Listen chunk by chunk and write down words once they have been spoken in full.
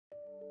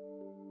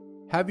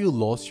Have you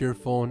lost your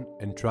phone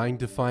and trying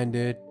to find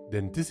it?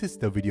 Then this is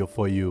the video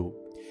for you.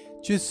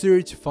 Just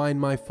search Find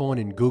My Phone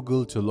in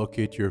Google to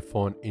locate your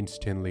phone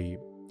instantly.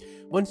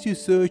 Once you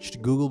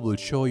searched, Google will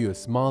show you a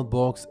small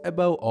box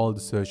above all the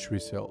search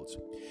results.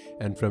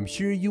 And from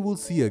here you will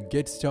see a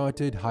Get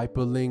Started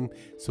hyperlink,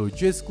 so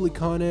just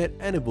click on it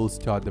and it will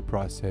start the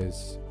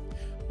process.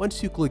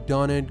 Once you clicked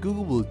on it,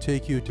 Google will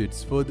take you to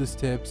its further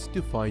steps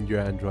to find your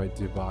Android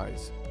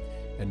device.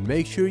 And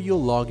make sure you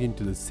log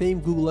into the same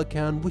Google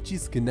account which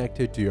is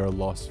connected to your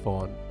lost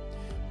phone.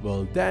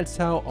 Well, that's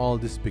how all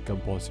this become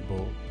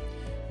possible.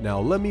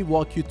 Now let me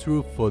walk you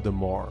through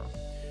furthermore.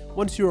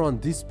 Once you're on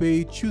this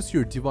page, choose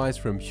your device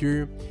from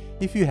here.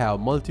 If you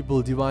have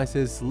multiple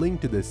devices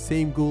linked to the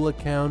same Google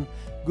account,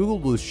 Google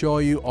will show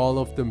you all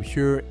of them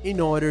here in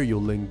order you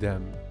link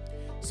them.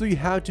 So you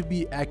have to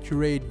be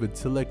accurate with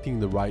selecting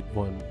the right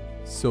one.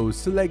 So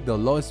select the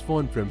lost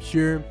phone from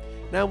here.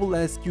 Now we'll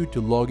ask you to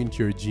log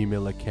into your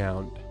Gmail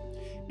account.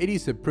 It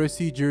is a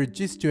procedure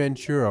just to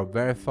ensure or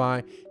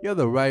verify you're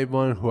the right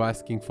one who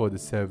asking for the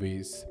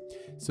service.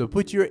 So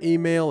put your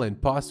email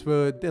and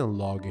password, then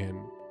log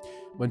in.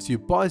 Once you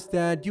pass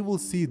that, you will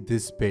see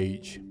this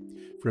page.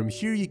 From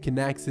here you can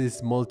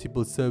access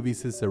multiple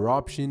services or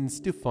options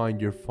to find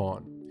your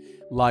phone.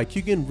 Like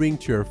you can ring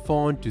to your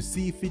phone to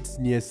see if it's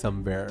near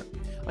somewhere.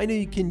 I know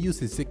you can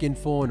use a second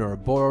phone or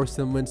borrow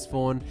someone's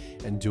phone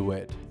and do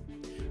it.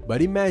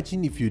 But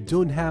imagine if you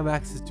don't have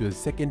access to a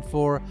second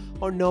phone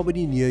or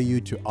nobody near you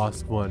to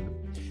ask one.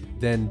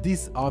 Then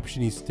this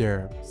option is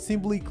there.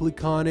 Simply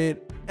click on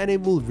it and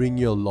it will ring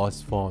your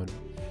lost phone.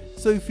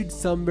 So if it's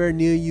somewhere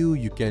near you,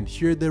 you can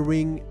hear the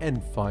ring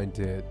and find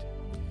it.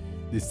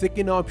 The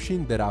second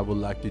option that I would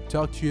like to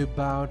talk to you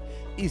about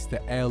is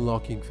the air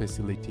locking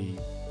facility.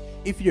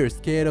 If you're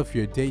scared of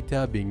your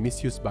data being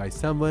misused by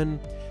someone,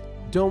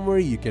 don't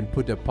worry, you can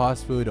put a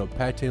password or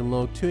pattern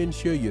lock to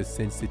ensure your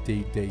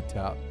sensitive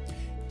data.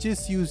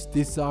 Just use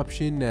this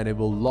option and it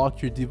will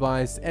lock your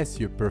device as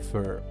you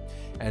prefer.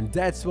 And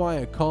that's why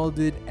I called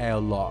it Air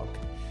Lock.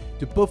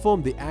 To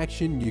perform the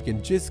action, you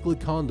can just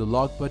click on the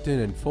lock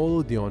button and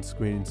follow the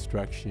on-screen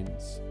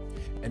instructions.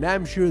 And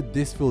I'm sure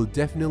this will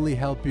definitely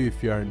help you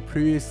if you haven't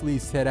previously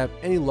set up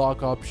any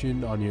lock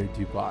option on your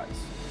device.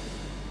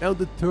 Now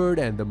the third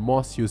and the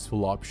most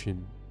useful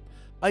option.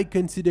 I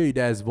consider it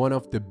as one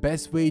of the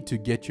best way to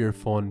get your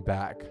phone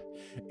back.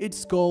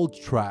 It's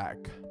called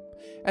Track.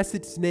 As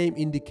its name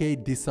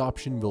indicates, this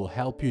option will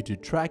help you to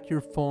track your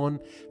phone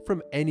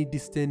from any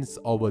distance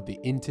over the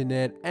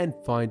internet and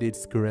find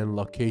its current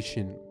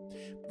location,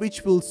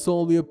 which will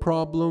solve your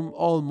problem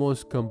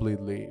almost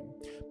completely.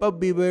 But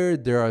beware,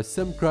 there are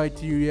some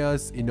criteria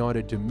in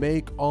order to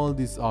make all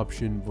these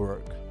options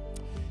work.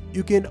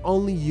 You can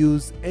only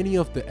use any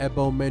of the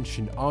above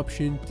mentioned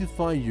options to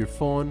find your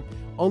phone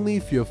only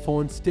if your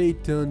phone stays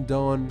turned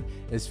on,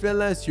 as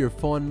well as your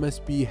phone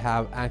must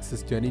have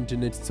access to an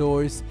internet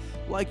source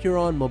like your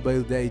own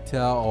mobile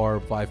data or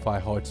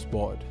Wi-Fi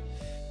hotspot.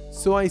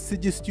 So I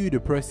suggest you to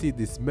proceed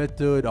this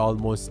method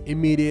almost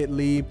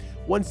immediately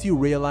once you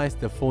realize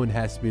the phone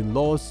has been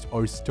lost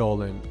or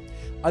stolen.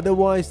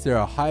 Otherwise, there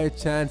are higher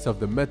chance of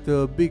the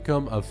method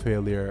become a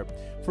failure.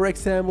 For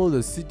example,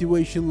 the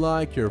situation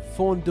like your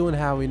phone don't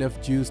have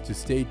enough juice to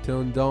stay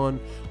turned on,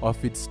 or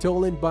if it's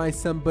stolen by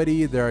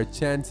somebody, there are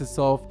chances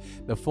of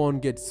the phone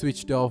gets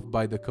switched off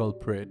by the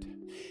culprit.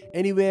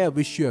 Anyway, I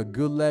wish you a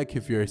good luck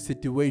if your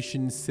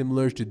situation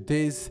similar to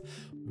this.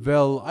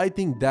 Well, I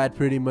think that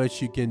pretty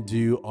much you can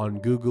do on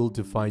Google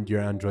to find your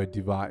Android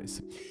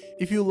device.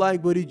 If you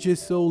like what you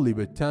just saw, leave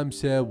a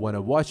thumbs up.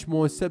 Wanna watch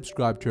more?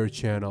 Subscribe to our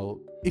channel.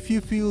 If you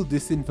feel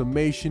this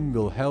information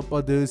will help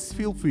others,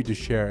 feel free to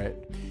share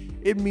it.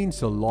 It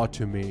means a lot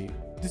to me.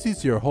 This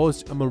is your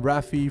host Amal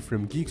Rafi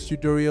from Geeks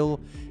Tutorial,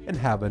 and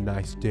have a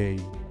nice day.